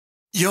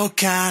You're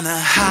kinda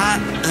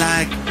hot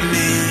like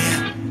me,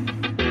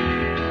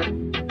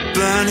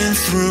 burning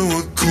through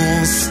a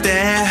cool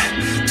stare,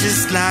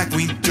 just like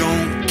we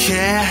don't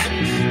care.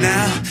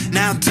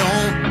 Now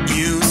don't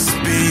you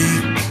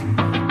speak.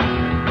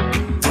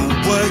 The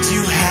words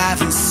you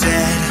haven't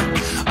said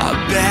are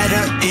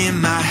better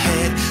in my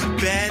head,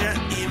 better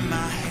in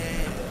my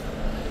head.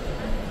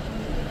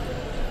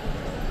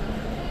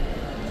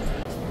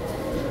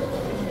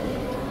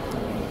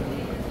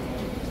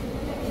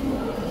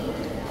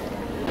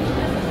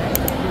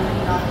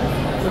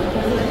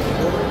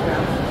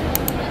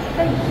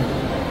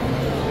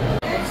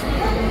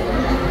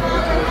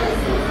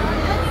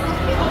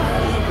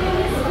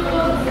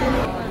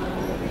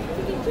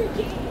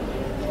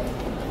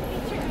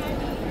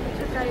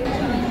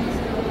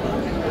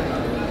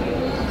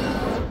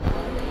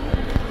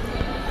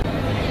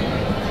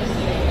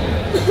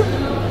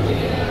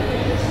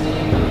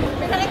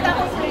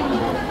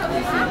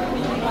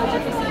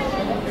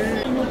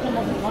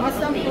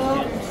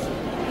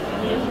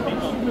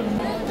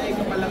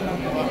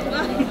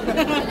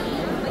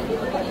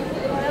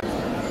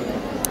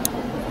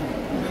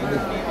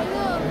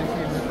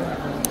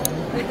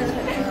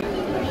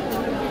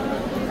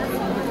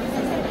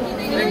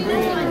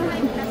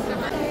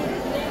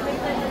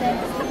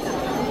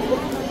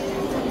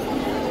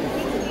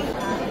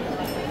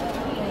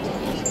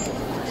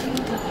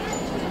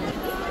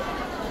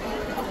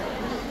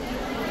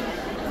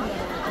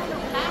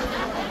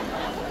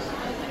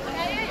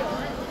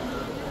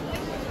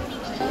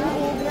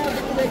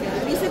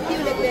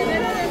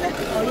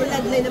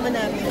 Yung naman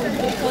namin.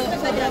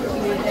 Sa Japan,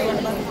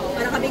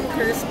 para kaming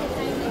cursed,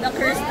 the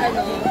cursed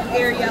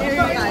area of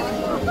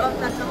Makati. Not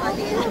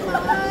Makati.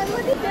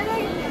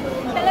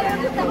 Talagang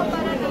punta ko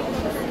para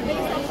may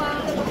isa pa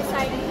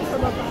sign sa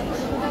baba.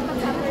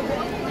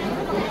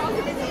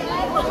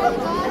 Oh my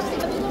gosh!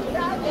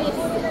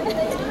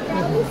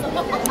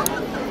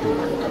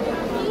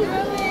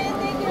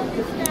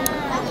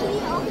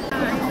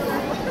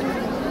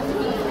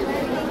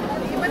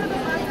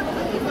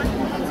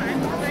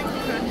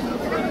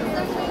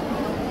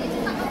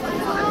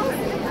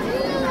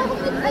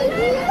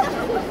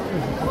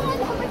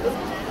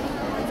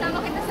 Sama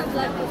kita sa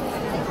vlog.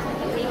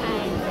 Say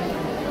hi.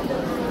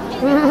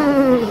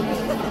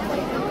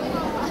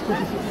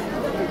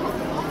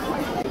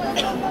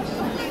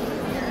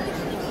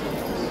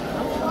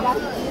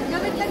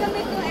 Gamit na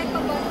gamit yung eco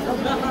box.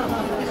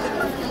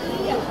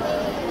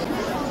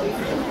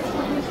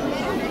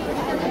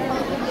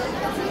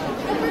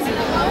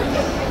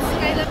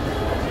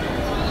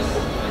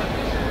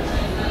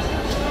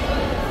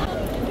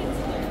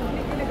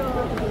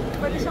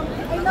 Pwede siyang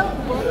ilang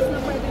box na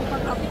pwedeng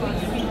pang-upload.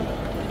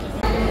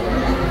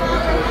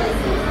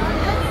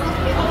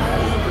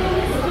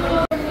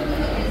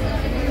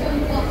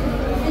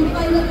 And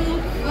finally,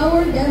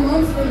 our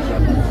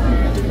demonstration.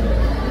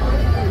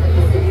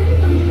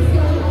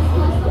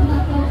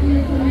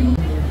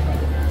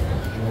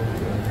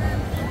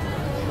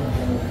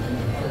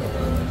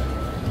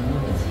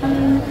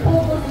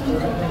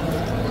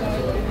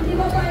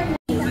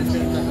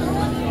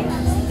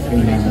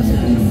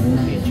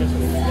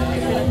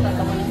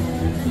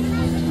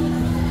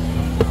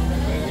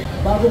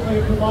 Bago kayo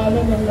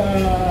pumalan ng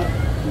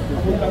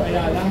papuntang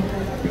Ayala,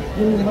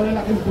 yung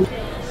malalaking po.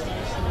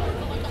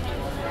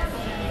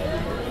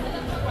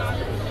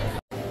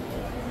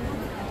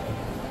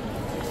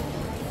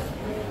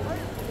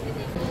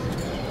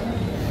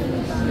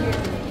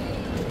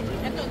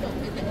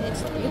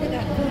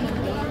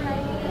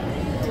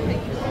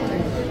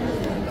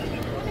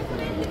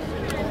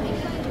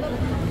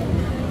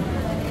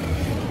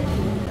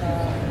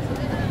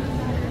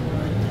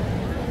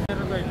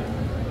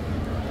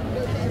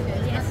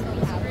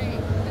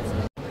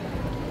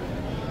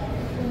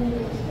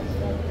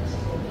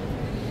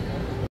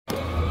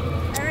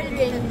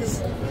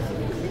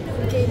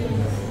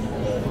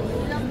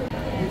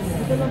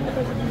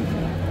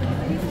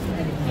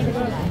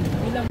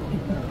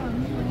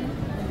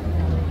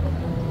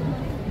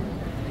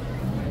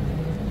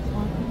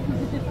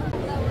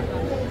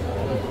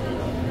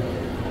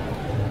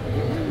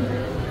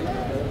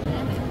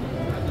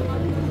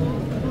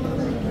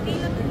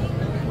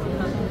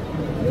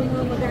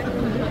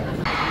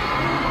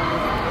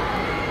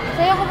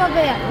 Sa'yo ko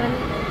babayaran.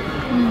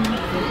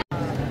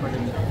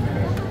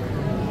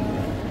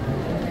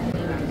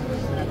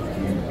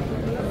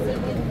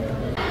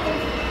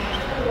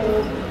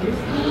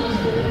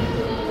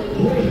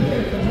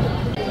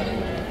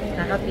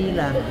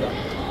 Nakapila.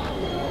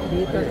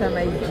 Dito sa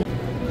may G.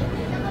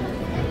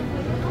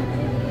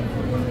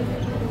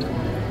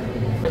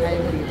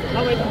 Ayaw dito.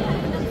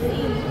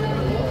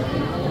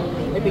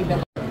 May biglang.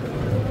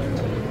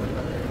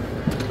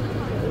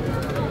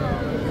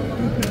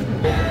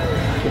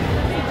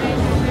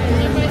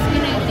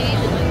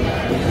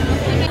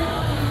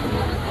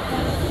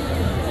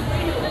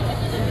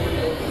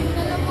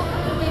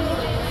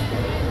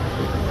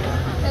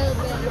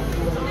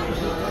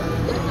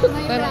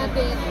 May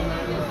rabbit.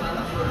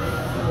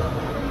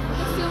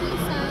 Tapos yung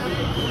isa,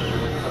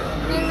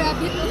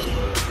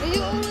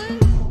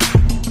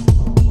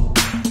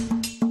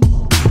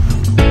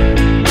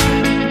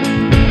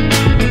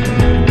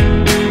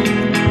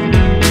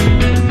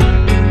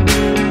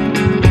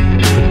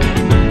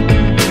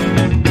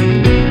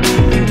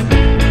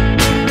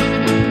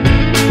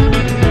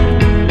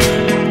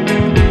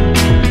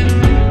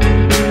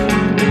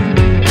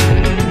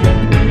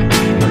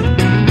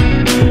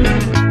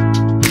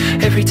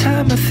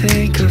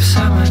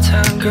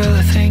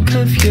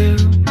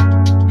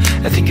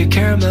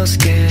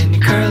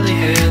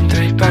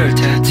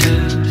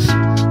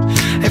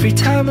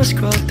 I'ma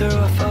scroll through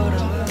a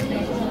photo.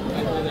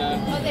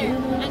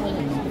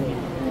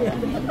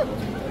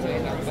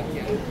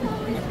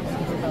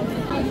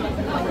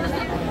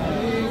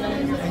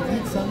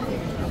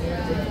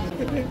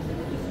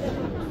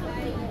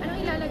 Anong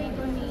ilalagay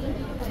ko ni?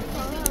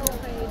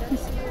 Okay,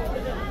 that's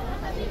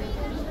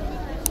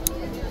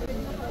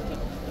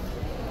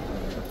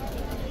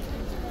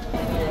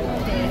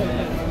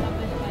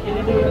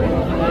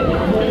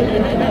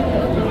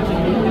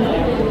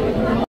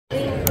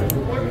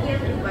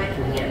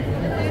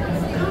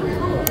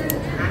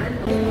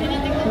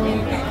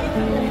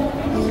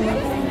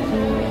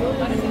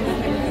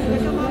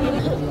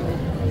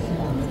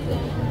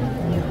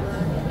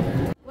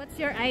What's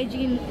your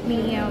IG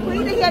name?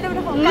 Uy, nahiya naman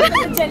ako. Ang kanta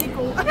ng jelly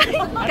ko.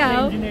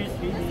 Ikaw?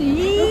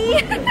 Yee!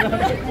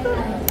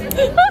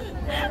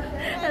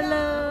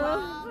 Hello!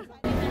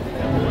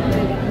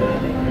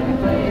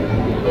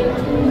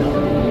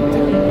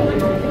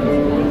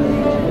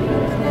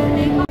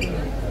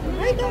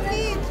 Ay,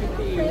 David!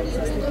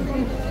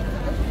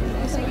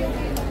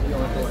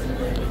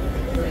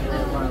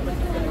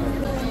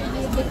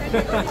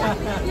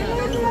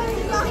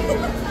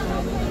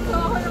 So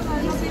ako naman,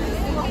 mabilis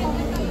ko ako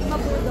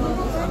mabudo.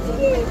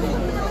 Sige,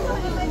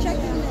 check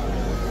in na.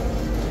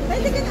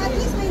 Pwede ka na at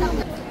least may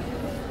number.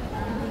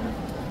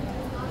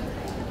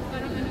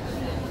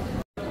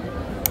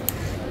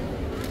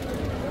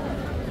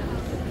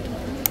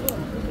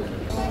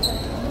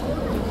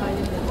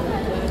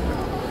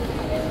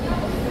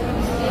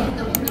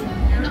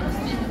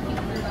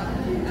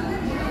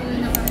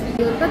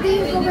 Pati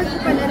yung cover ko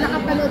pala,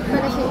 nakapanood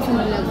pala siya sa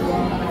vlog mo.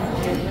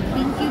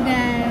 Thank you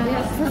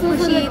guys. Sa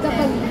susunod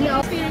kapag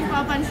Feeling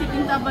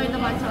papansikin tabay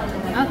naman sa ano.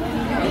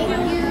 Okay.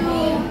 Thank you.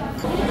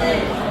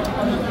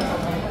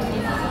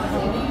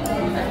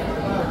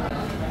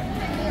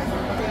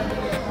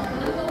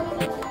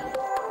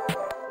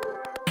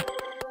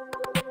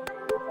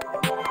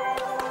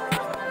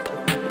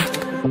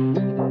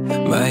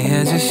 My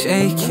hands are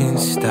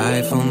shaking,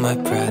 stifle my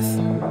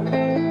breath.